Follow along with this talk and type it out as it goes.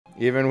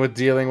Even with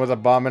dealing with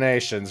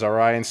abominations,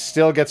 Orion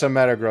still gets a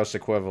Metagross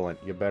equivalent.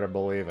 You better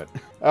believe it.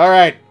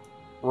 Alright.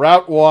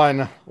 Route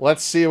 1.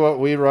 Let's see what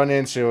we run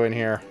into in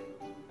here.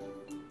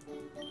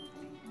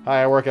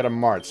 Hi, I work at a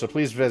mart, so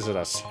please visit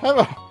us.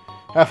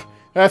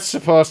 That's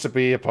supposed to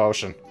be a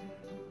potion.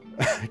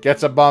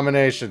 Gets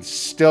abominations.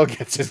 Still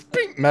gets his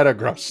pink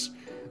Metagross.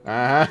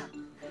 Uh-huh.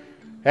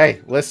 Hey,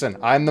 listen.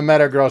 I'm the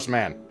Metagross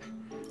man.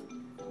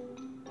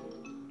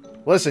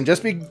 Listen,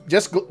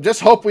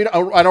 just hope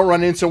I don't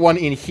run into one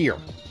in here.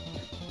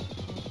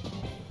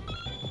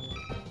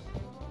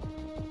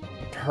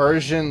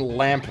 Persian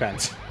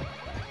Lampent.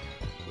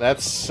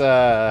 That's,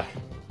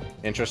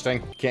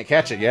 interesting. Can't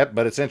catch it yet,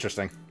 but it's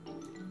interesting.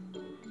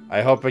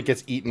 I hope it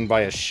gets eaten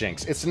by a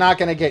Shinx. It's not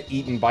gonna get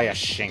eaten by a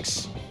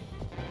Shinx.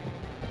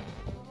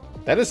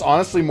 That is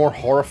honestly more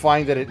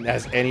horrifying than it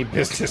has any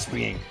business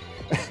being.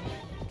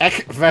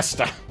 Ek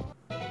Vesta.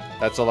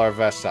 That's a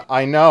Larvesta.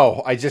 I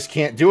know, I just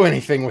can't do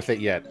anything with it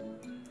yet.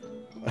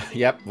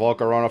 Yep,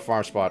 Volcarona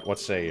Farm Spot. What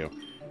say you?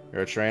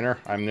 You're a trainer?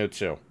 I'm new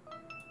too.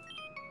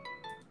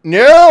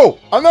 No!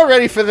 I'm not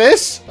ready for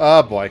this!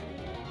 Oh boy.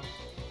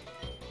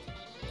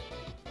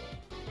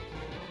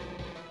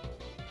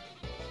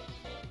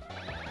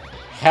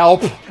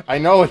 Help! I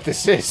know what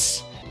this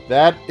is.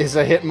 That is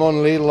a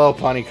Hitmonlee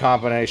Lopunny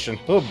combination.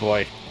 Oh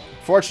boy.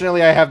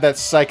 Fortunately, I have that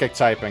psychic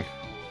typing.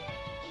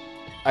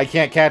 I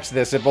can't catch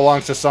this. It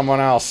belongs to someone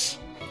else.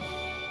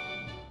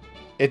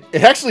 It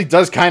actually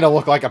does kind of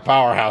look like a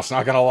powerhouse,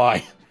 not gonna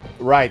lie.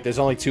 Right, there's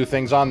only 2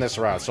 things on this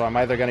route, so I'm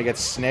either gonna get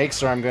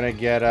snakes or I'm gonna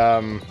get,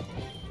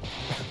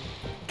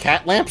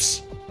 cat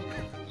lamps?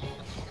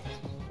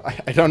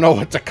 I don't know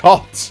what to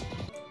call it.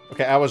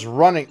 Okay, I was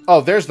running...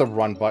 Oh, there's the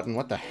run button.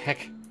 What the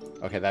heck?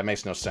 Okay, that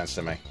makes no sense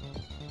to me.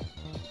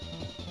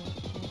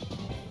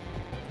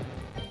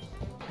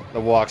 The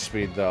walk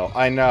speed, though.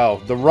 I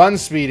know. The run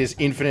speed is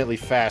infinitely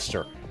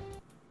faster.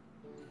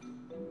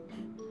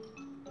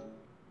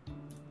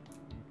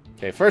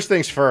 Okay, first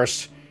things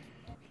first.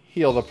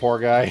 Heal the poor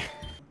guy.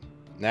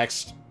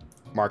 Next.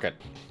 Market.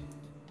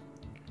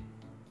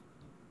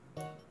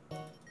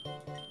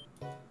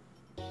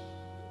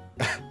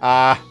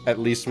 At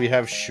least we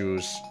have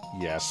shoes.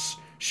 Yes.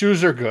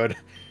 Shoes are good.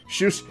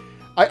 Shoes...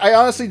 I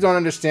honestly don't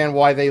understand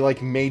why they,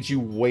 like, made you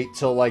wait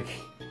till, like...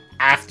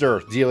 after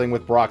dealing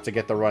with Brock to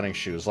get the running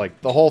shoes.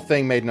 Like, the whole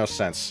thing made no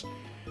sense.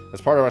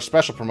 As part of our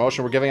special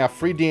promotion, we're giving out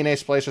free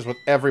DNA splicers with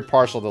every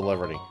parcel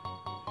delivery.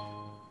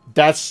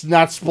 That's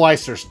not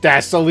splicers.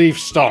 That's the leaf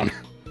stone.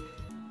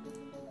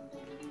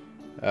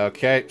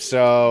 Okay,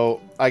 so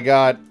I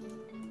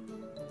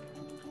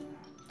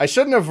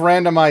shouldn't have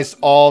randomized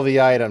all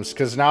the items,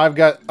 because now I've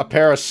got a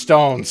pair of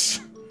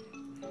stones.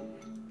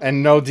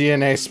 And no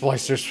DNA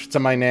splicers to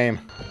my name.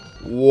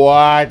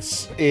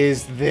 What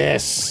is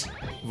this?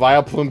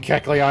 Vileplume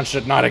Kecleon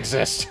should not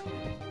exist.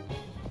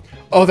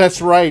 Oh,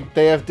 that's right.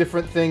 They have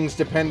different things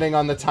depending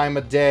on the time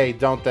of day,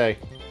 don't they?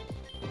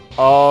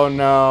 Oh,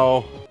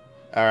 no.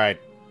 Alright.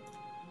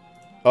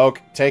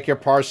 Oak, take your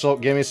parcel.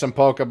 Give me some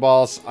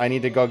Pokeballs. I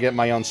need to go get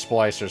my own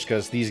splicers,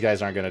 because these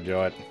guys aren't going to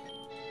do it.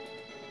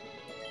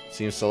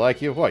 Seems to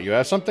like you. What, you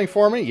have something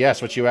for me?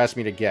 Yes, what you asked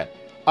me to get.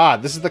 Ah,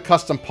 this is the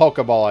custom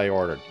Pokeball I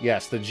ordered.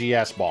 Yes, the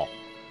GS ball.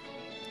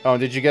 Oh,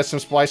 and did you get some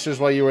splicers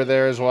while you were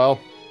there as well?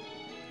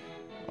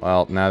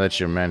 Well, now that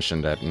you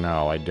mentioned it,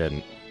 no, I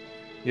didn't.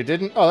 You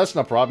didn't? Oh, that's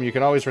no problem. You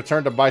can always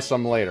return to buy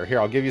some later. Here,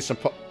 I'll give you some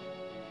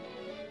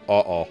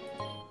Uh-oh.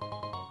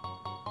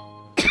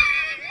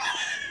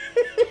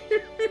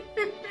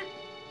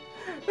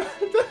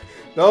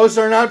 Those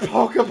are not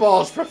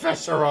Pokeballs,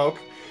 Professor Oak.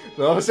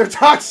 Those are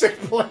Toxic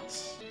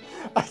Plates.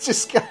 I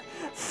just got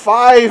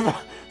 5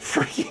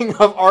 freaking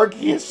of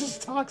Arceus's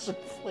Toxic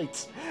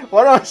Plates.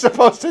 What am I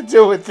supposed to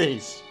do with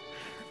these?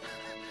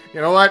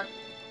 You know what?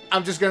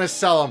 I'm just gonna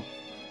sell them.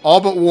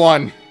 All but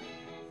one.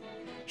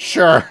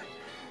 Sure.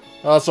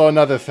 Also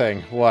another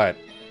thing. What?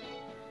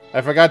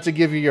 I forgot to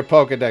give you your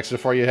Pokedex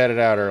before you headed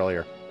out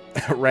earlier.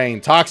 Rain.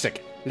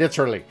 Toxic.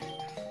 Literally.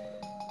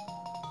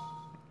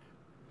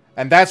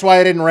 And that's why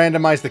I didn't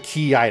randomize the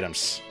key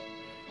items.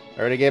 I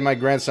already gave my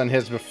grandson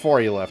his before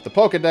he left. The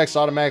Pokedex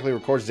automatically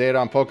records data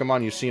on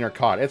Pokemon you've seen or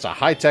caught. It's a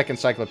high-tech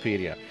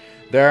encyclopedia.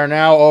 There are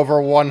now over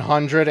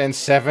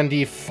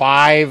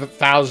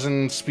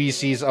 175,000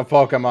 species of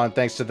Pokemon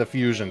thanks to the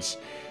fusions.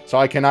 So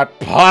I cannot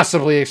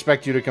possibly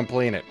expect you to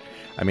complete it.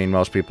 I mean,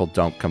 most people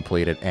don't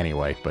complete it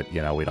anyway, but,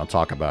 you know, we don't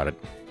talk about it.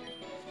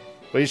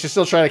 But you should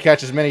still try to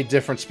catch as many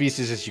different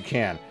species as you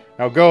can.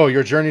 Now go,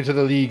 your journey to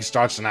the League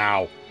starts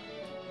now.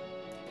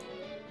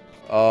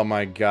 Oh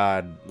my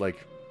god, like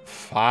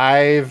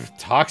 5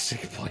 Toxic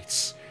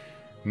Plates.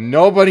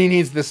 Nobody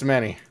needs this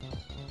many.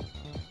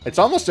 It's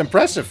almost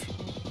impressive.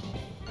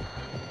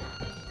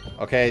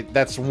 Okay,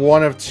 that's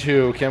 1 of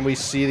 2. Can we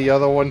see the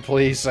other one,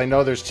 please? I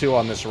know there's 2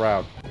 on this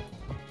route.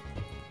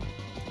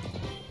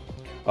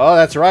 Oh,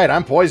 that's right.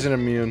 I'm poison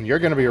immune. You're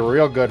going to be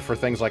real good for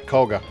things like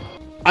Koga.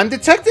 I'm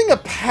detecting a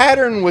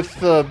pattern with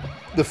the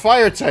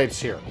fire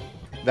types here.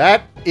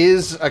 That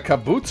is a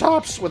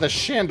Kabutops with a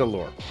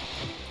Chandelure.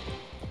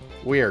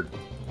 Weird.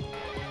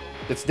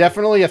 It's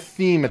definitely a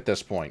theme at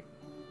this point.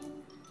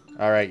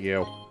 Alright,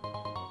 you.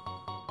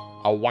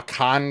 A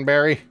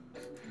Wakanberry?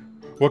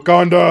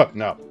 Wakanda!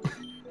 No.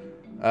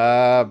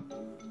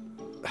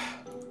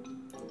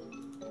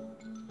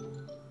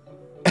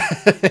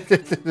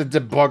 The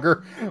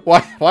debugger?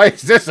 Why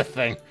is this a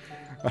thing?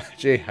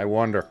 Gee, I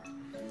wonder.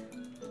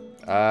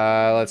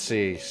 Let's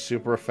see.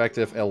 Super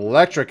effective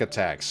electric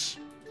attacks.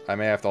 I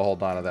may have to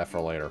hold on to that for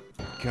later.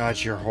 God,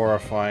 you're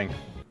horrifying.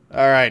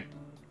 Alright.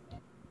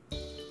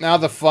 Now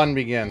the fun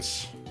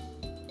begins.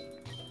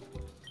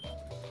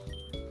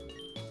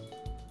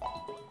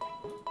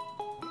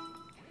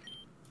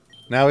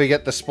 Now we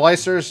get the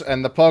splicers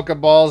and the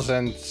Pokeballs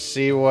and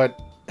see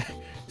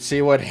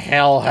what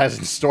hell has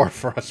in store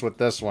for us with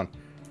this one.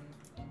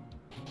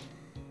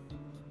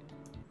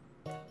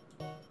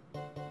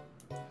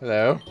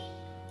 Hello?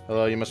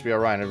 Hello, you must be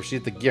Orion. I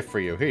received the gift for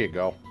you. Here you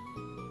go.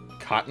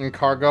 Cotton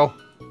cargo?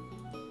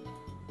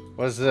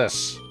 What is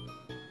this?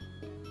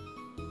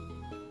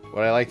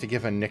 Would I like to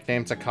give a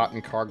nickname to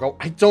Cotton Cargo?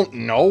 I don't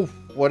know.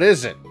 What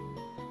is it?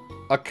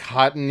 A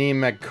Cottony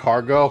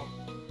McCargo?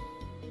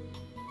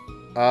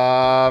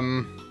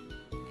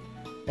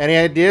 Any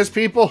ideas,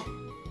 people?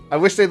 I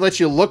wish they'd let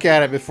you look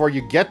at it before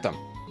you get them.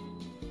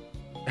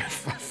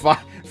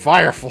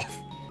 Firefluff.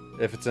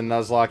 If it's a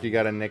Nuzlocke, you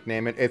gotta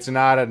nickname it. It's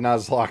not a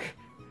Nuzlocke.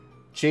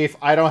 Chief,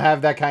 I don't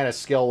have that kind of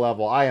skill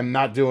level. I am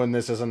not doing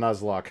this as a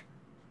Nuzlocke.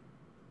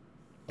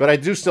 But I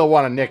do still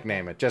want to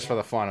nickname it, just for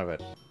the fun of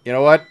it. You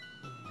know what?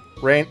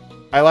 Rain.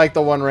 I like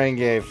the one Rain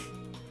gave.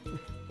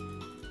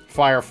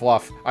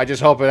 Firefluff. I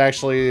just hope it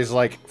actually is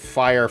like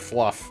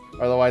Firefluff.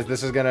 Otherwise,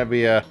 this is gonna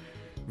be a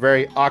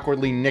very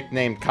awkwardly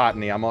nicknamed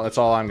Cottony. That's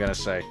all I'm gonna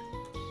say.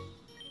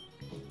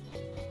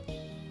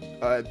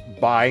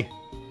 Bye.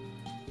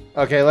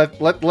 Okay,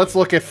 let's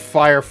look at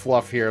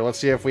Firefluff here. Let's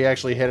see if we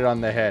actually hit it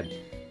on the head.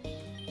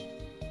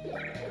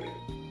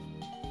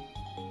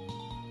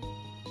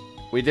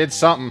 We did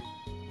something.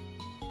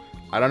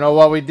 I don't know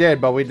what we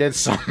did, but we did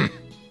something.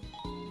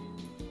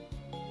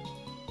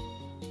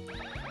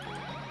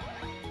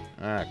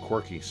 Ah,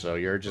 quirky, so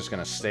you're just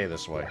gonna stay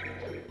this way.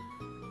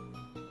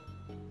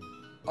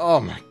 Oh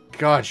my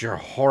god, you're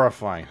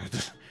horrifying.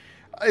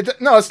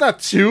 No, it's not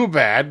too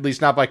bad, at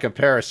least not by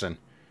comparison.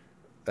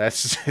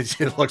 That's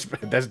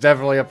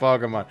definitely a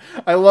Pokemon.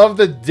 I love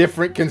the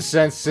different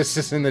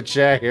consensus in the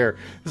chat here.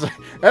 It's like,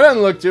 that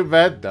doesn't look too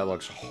bad. That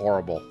looks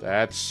horrible.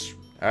 That's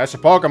a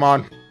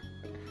Pokemon.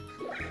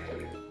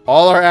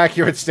 All are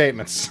accurate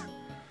statements.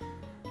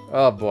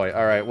 Oh boy.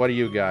 Alright, what do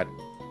you got?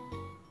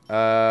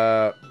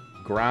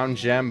 Ground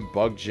Gem,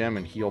 Bug Gem,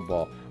 and Heal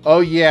Ball. Oh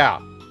yeah.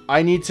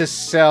 I need to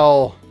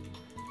sell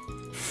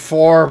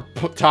 4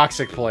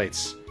 Toxic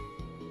Plates.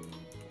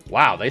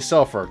 Wow, they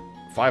sell for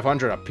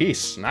 500 a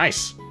piece.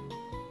 Nice.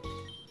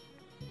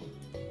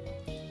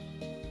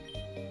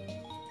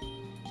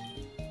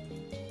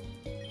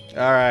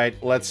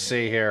 Alright, let's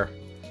see here.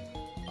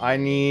 I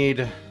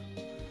need...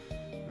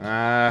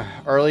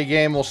 early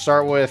game, we'll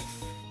start with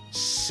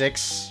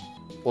 6.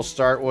 We'll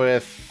start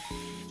with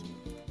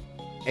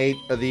 8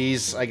 of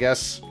these, I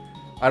guess.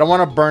 I don't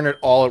want to burn it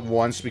all at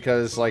once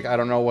because, like, I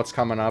don't know what's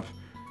coming up.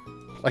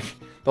 Like,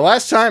 the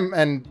last time,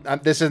 and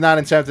this is not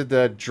intended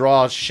to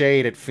draw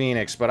shade at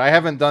Phoenix, but I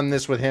haven't done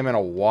this with him in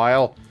a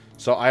while,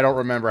 so I don't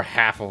remember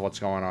half of what's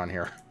going on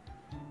here.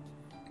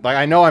 Like,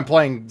 I know I'm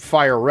playing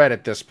Fire Red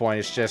at this point,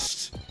 it's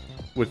just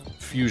with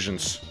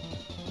fusions.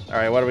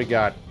 Alright, what do we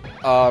got?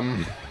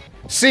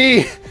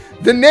 See,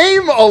 the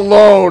name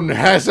alone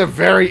has a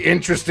very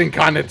interesting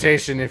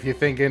connotation if you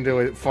think into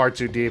it far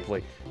too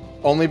deeply.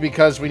 Only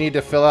because we need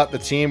to fill out the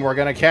team, we're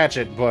gonna catch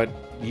it, but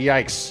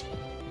yikes.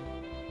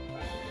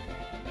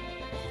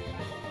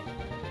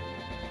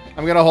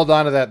 I'm gonna hold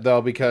on to that,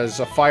 though, because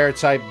a fire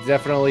type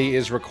definitely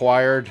is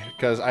required,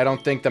 because I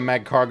don't think the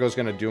Magcargo is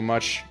gonna do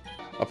much.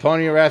 A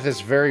Ponyrath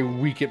is very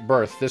weak at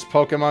birth. This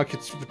Pokemon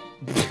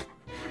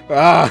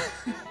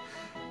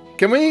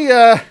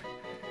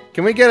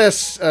Can we get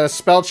a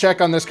spell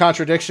check on this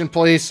contradiction,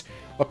 please?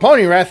 A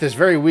Ponyrath is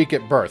very weak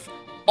at birth.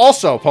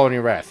 Also,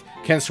 Ponyrath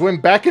can swim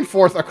back and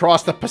forth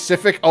across the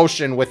Pacific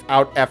Ocean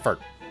without effort.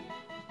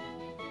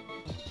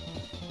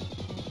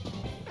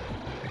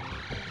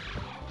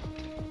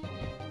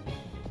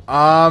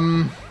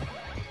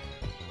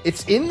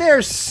 It's in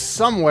there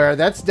somewhere.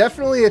 That's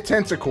definitely a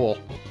Tentacool.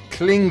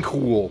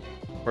 Klingcool.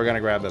 We're gonna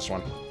grab this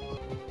one.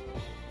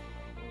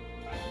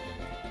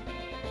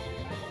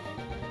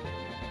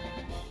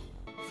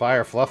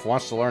 Firefluff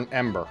wants to learn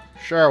Ember.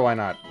 Sure, why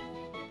not?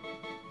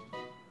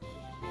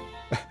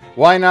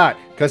 Why not?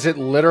 Because it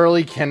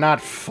literally cannot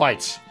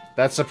fight.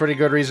 That's a pretty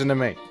good reason to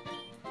me.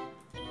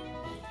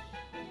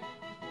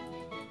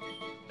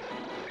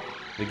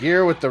 The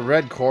gear with the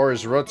red core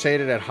is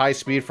rotated at high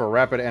speed for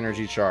rapid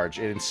energy charge.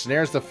 It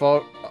ensnares the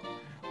foe...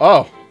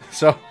 Oh,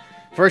 so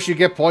first you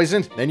get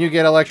poisoned, then you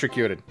get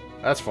electrocuted.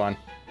 That's fun.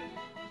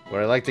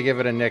 Would I like to give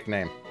it a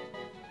nickname?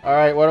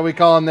 Alright, what are we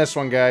calling this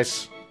one,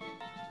 guys?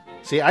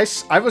 See,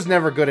 I was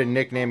never good at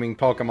nicknaming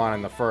Pokemon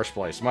in the first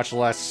place, much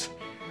less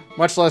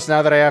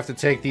now that I have to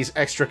take these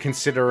extra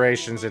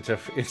considerations into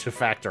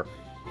factor.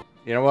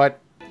 You know what?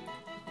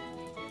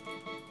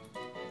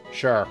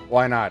 Sure,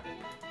 why not?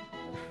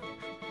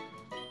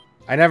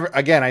 I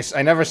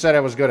never said I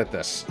was good at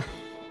this.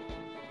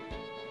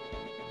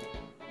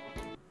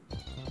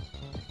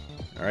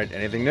 Alright,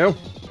 anything new?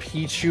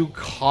 Pichu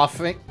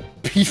coughing?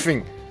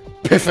 Piffing.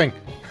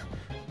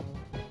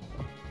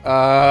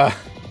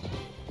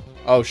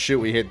 Oh shoot,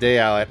 we hit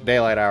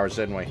daylight hours,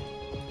 didn't we?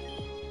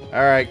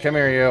 Alright, come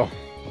here, you.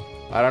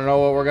 I don't know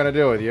what we're gonna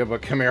do with you,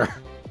 but come here.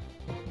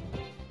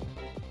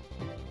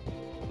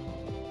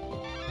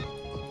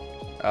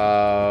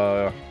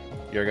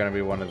 You're gonna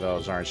be one of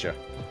those, aren't you?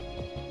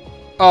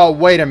 Oh,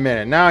 wait a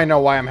minute. Now I know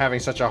why I'm having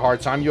such a hard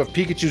time. You have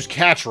Pikachu's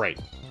catch rate,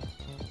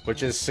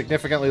 which is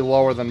significantly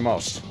lower than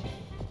most.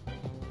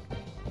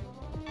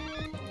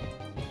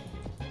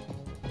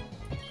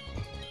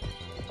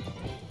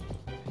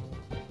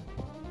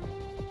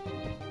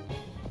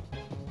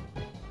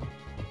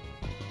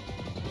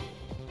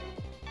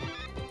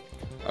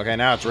 Okay,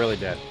 now it's really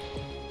dead.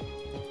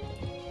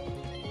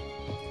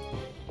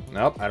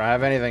 Nope, I don't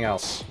have anything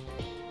else.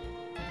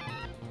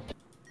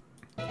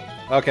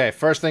 Okay,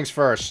 first things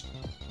first.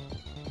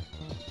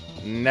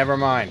 Never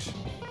mind.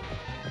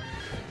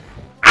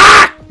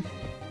 Ah!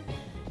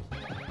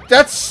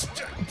 That's...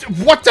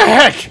 What the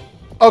heck?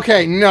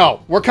 Okay,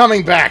 no. We're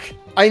coming back.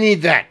 I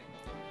need that.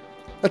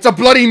 That's a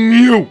bloody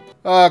Mew.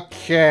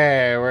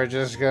 Okay, we're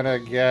just gonna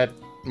get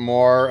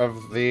more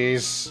of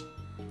these.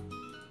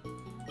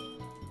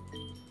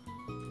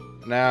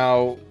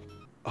 Now...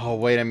 Oh,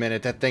 wait a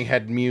minute. That thing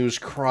had Mew's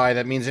Cry.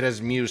 That means it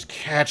has Mew's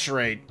catch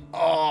rate.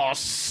 Oh,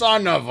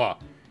 son of a...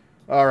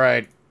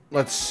 Alright,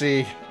 let's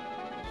see.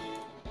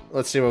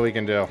 Let's see what we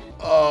can do.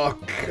 Oh,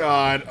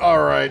 God.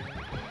 Alright.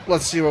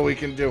 Let's see what we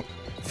can do.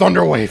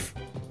 Thunder Wave!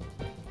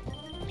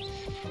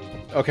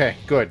 Okay,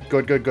 good.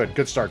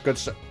 Good start.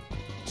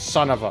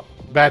 Son of a...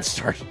 Bad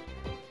start.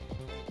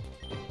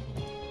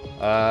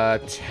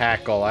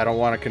 Tackle. I don't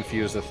want to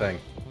confuse the thing.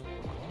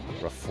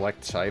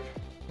 Reflect type.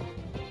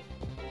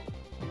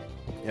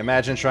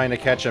 Imagine trying to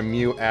catch a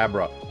Mew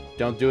Abra.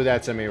 Don't do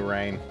that to me,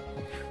 Rain.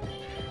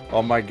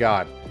 Oh my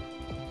god.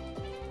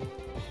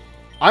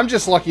 I'm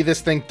just lucky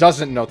this thing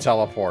doesn't know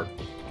teleport.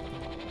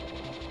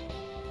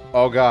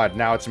 Oh god,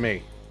 now it's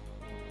me.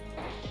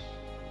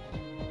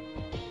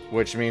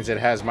 Which means it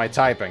has my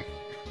typing.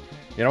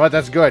 You know what?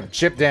 That's good.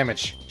 Chip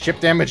damage.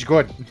 Chip damage,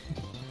 good.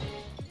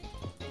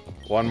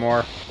 One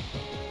more.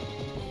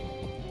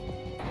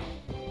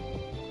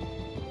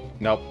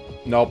 Nope.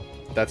 Nope.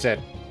 That's it.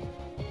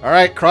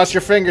 Alright, cross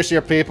your fingers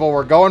here, people.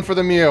 We're going for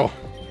the Mew.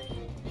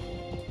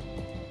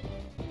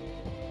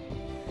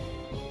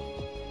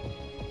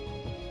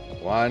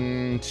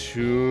 One,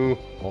 two...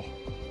 Oh.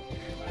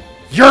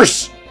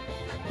 Yes!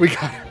 We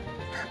got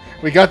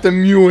the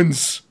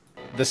Mewins.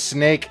 The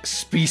snake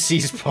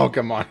species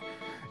Pokemon.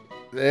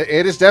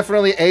 It is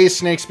definitely a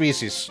snake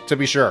species, to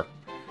be sure.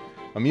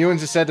 A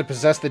Mewins is said to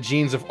possess the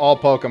genes of all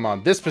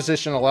Pokemon. This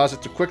position allows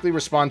it to quickly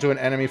respond to an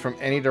enemy from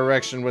any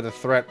direction with a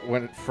threat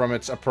from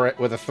its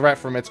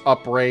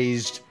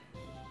upraised.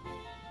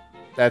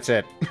 That's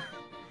it.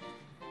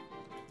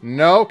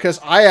 No, because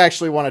I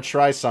actually want to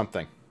try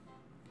something.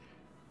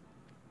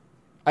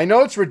 I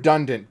know it's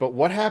redundant, but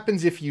what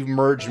happens if you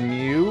merge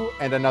Mew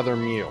and another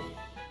Mew?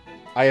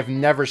 I have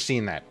never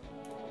seen that.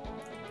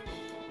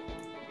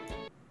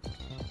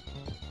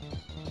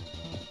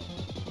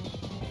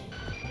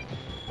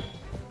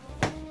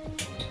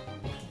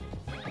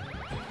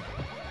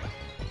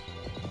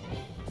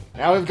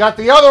 Now we've got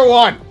the other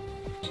one!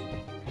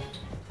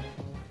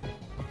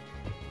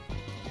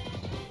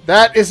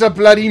 That is a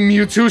bloody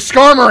Mewtwo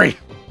Skarmory!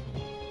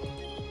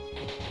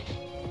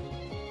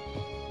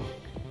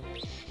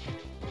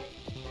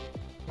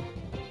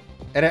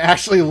 And it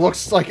actually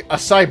looks like a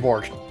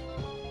cyborg.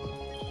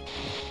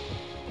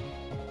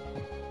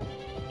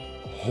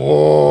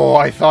 Oh,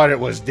 I thought it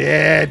was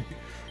dead.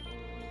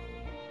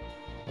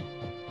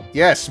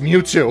 Yes,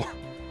 Mewtwo.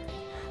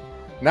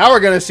 Now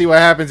we're gonna see what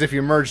happens if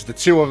you merge the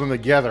two of them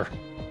together.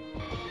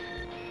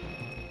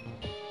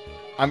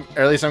 Or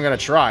at least I'm gonna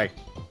try.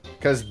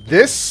 Because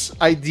this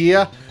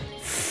idea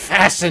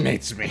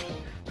fascinates me.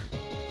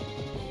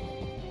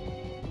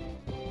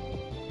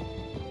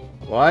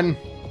 One,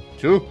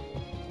 two,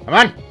 come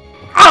on!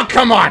 Oh,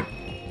 come on!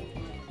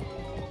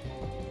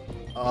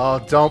 Oh,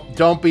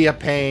 don't be a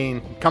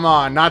pain. Come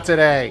on, not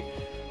today.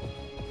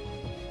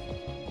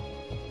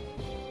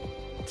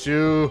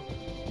 Two.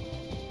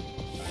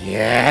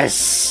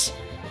 Yes!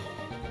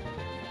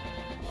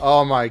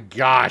 Oh my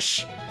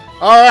gosh.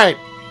 Alright.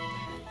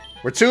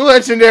 We're 2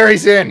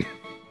 legendaries in.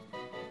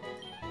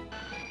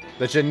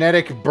 The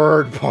genetic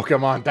bird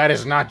Pokemon. That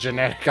is not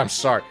genetic, I'm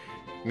sorry.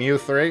 Mew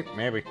 3?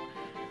 Maybe.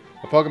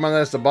 A Pokemon that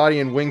has the body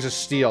and wings of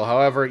steel.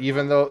 However,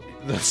 even though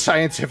the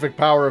scientific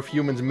power of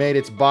humans made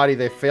its body,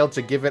 they failed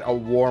to give it a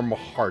warm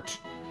heart.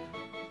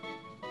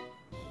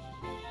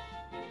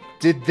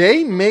 Did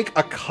they make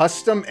a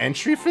custom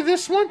entry for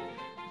this one?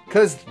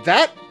 Because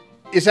that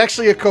is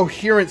actually a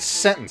coherent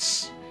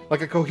sentence.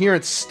 Like a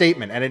coherent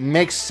statement, and it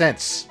makes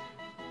sense.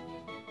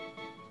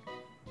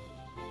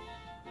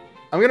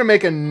 I'm gonna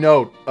make a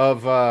note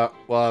of,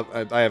 well,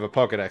 I have a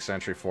Pokedex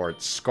entry for it.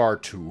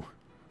 Scar2.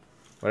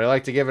 Would I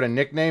like to give it a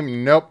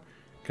nickname? Nope.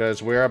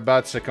 Because we're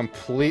about to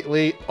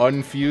completely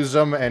unfuse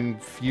them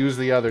and fuse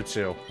the other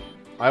two.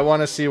 I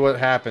want to see what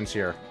happens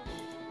here.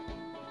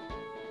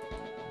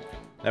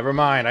 Never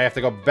mind, I have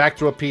to go back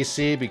to a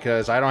PC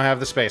because I don't have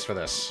the space for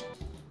this.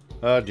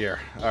 Oh dear.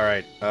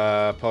 Alright,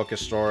 Poke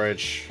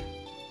Storage.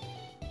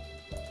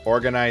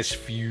 Organize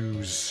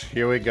fuse.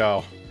 Here we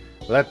go.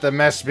 Let the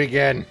mess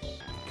begin.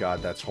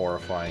 God, that's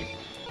horrifying.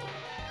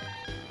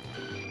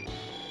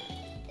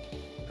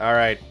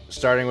 Alright,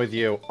 starting with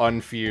you.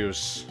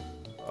 Unfuse.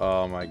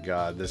 Oh my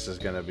god, this is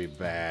gonna be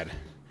bad.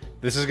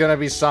 This is gonna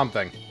be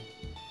something.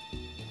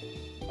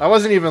 I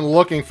wasn't even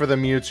looking for the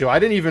Mewtwo. I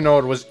didn't even know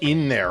it was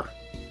in there.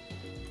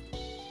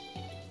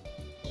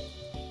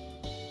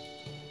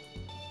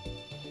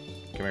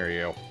 Come here,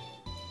 you.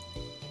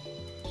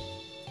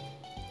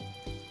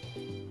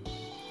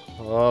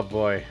 Oh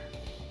boy.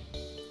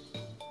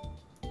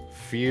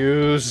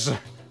 Fuse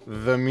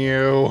the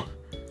Mew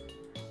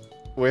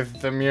with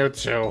the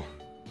Mewtwo.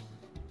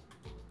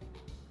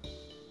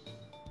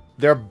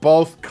 They're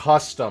both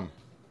custom.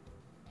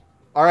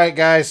 Alright,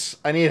 guys.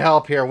 I need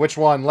help here. Which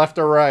one? Left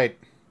or right?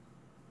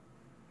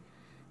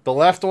 The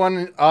left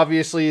one,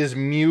 obviously, is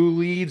Mew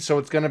lead, so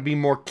it's going to be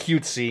more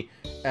cutesy.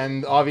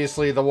 And,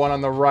 obviously, the one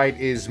on the right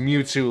is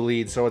Mewtwo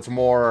lead, so it's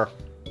more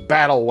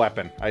battle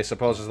weapon, I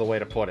suppose is the way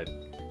to put it.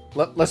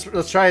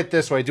 Let's try it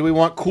this way. Do we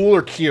want cool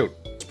or cute?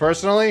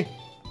 Personally,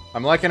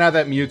 I'm liking how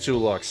that Mewtwo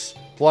looks.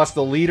 Plus,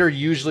 the leader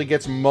usually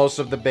gets most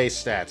of the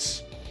base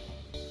stats.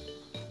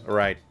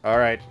 Alright,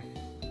 alright.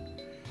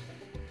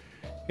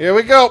 Here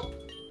we go!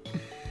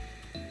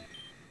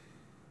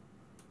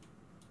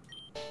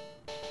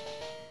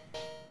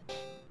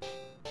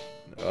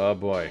 Oh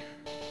boy.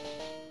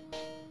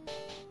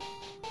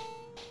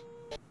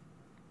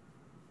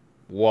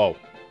 Whoa.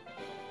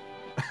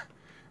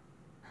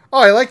 Oh,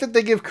 I like that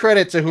they give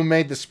credit to who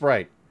made the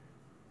sprite.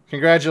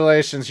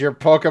 Congratulations, your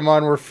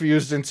Pokemon were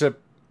fused into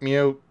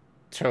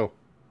Mewtwo.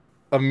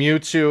 A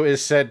Mewtwo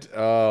is said...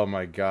 Oh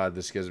my god,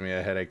 this gives me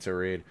a headache to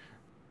read.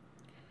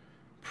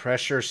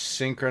 Pressure,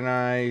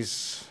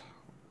 synchronize,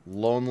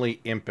 lonely,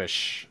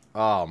 impish.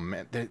 Oh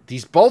man,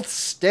 these both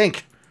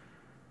stink.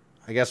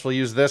 I guess we'll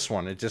use this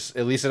one. It just,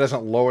 at least it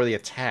doesn't lower the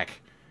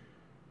attack.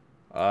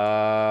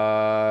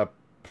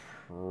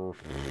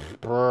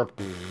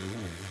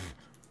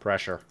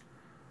 Pressure.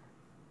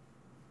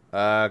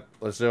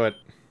 Let's do it.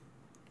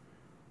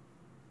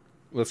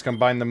 Let's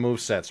combine the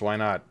movesets. Why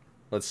not?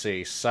 Let's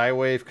see.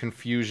 Psywave,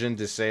 Confusion,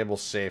 Disable,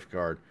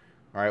 Safeguard.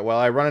 Alright, well,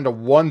 I run into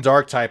one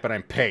Dark type and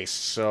I'm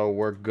paced, so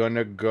we're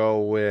gonna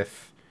go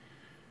with...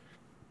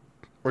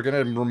 We're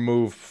gonna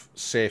remove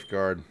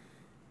Safeguard.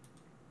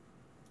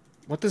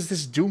 What does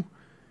this do?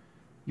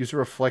 User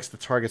reflects the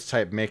target's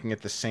type, making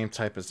it the same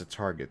type as the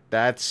target.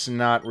 That's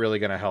not really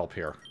gonna help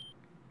here.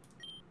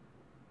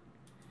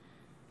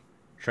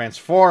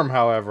 Transform,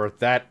 however,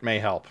 that may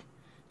help.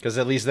 Because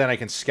at least then I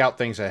can scout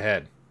things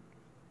ahead.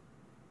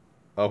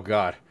 Oh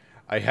god.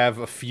 I have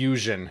a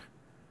fusion.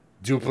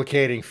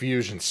 Duplicating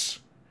fusions.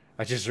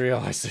 I just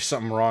realized there's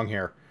something wrong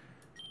here.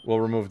 We'll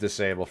remove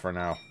Disable for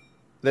now.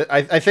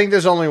 I think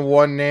there's only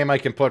one name I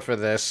can put for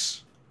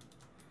this.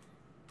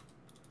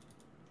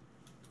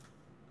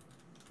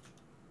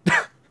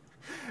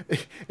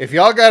 If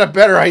y'all got a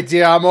better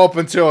idea, I'm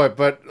open to it.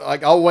 But,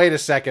 like, I'll wait a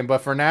second. But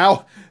for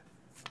now...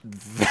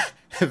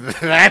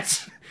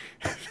 That's...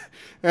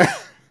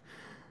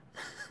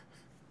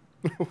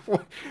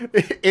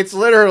 It's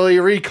literally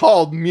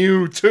recalled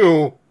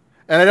Mewtwo.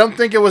 And I don't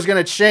think it was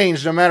going to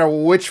change no matter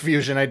which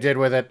fusion I did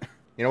with it.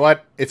 You know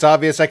what? It's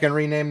obvious I can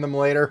rename them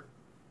later.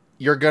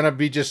 You're going to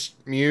be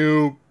just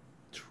Mewtwo?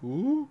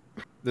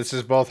 This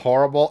is both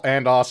horrible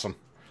and awesome.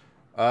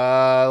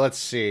 Let's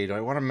see. Do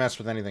I want to mess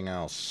with anything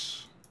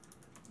else?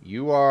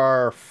 You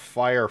are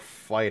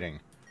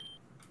firefighting.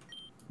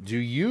 Do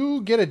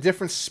you get a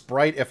different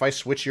sprite if I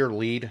switch your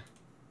lead?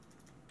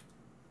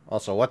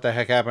 Also, what the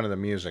heck happened to the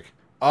music?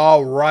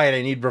 Oh, right.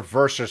 I need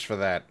reversers for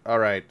that.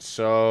 Alright,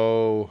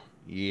 so...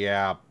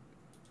 Yeah.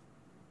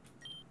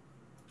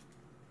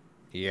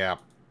 Yeah.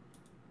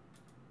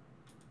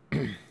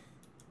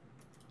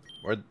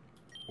 Where'd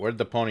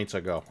the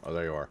Ponyta go? Oh,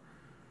 there you are.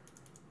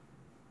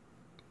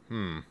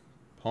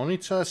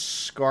 Ponyta,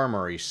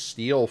 Skarmory,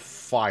 Steel,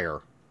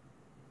 Fire.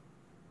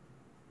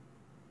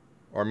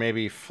 Or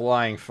maybe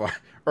Flying Fire.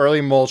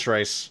 Early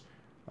Moltres.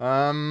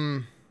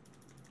 Let's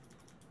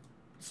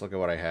look at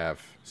what I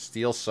have.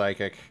 Steel,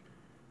 Psychic.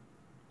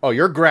 Oh,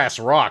 you're Grass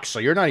Rock, so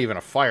you're not even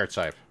a Fire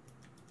type.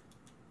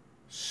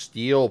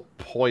 Steel,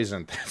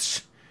 Poison.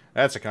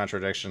 That's a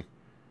contradiction.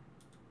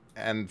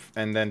 And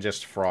then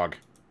just Frog.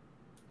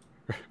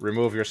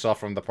 Remove yourself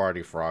from the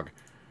party, Frog.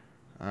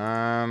 You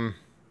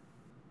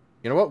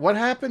know what? What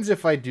happens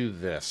if I do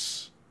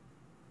this?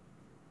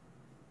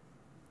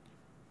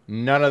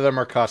 None of them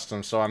are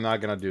custom, so I'm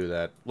not going to do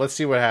that. Let's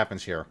see what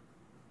happens here.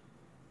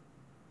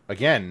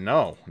 Again,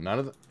 no. None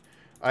of the...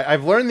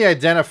 I've learned the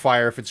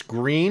identifier. If it's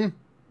green,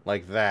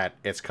 like that,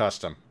 it's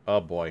custom.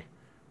 Oh, boy.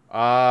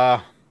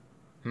 No.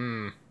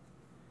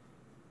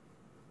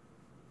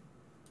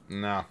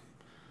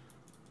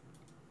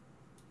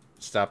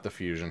 Stop the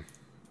fusion.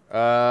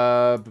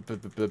 The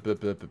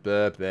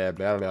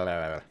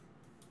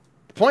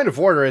point of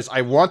order is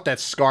I want that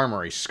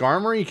Skarmory.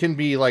 Skarmory can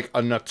be like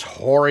a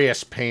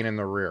notorious pain in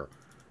the rear.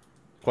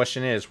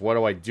 Question is, what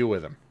do I do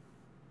with him?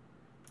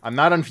 I'm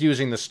not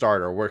unfusing the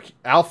starter.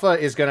 Alpha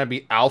is going to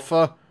be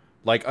Alpha,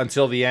 like,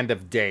 until the end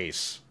of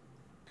days.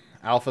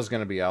 Alpha's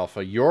going to be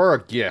Alpha. You're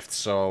a gift,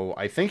 so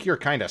I think you're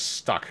kind of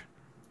stuck.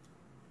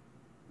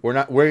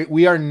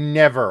 We are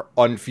never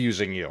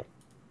unfusing you.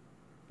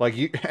 Like,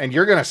 and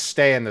you're going to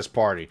stay in this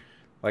party.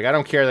 Like, I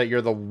don't care that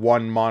you're the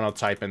one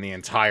monotype in the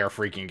entire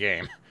freaking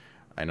game.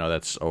 I know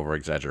that's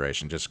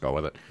over-exaggeration. Just go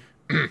with it.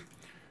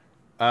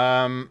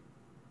 Huh.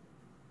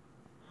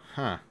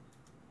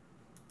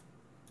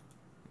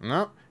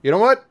 No. You know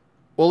what?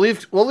 We'll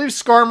leave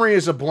Skarmory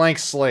as a blank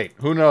slate.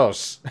 Who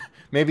knows?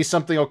 Maybe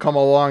something will come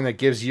along that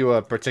gives you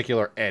a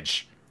particular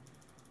edge.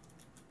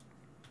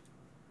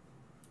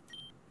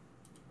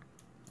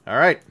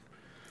 Alright.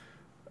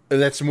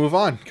 Let's move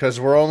on,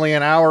 because we're only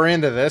an hour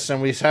into this, and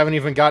we haven't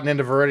even gotten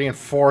into Viridian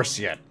Force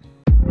yet.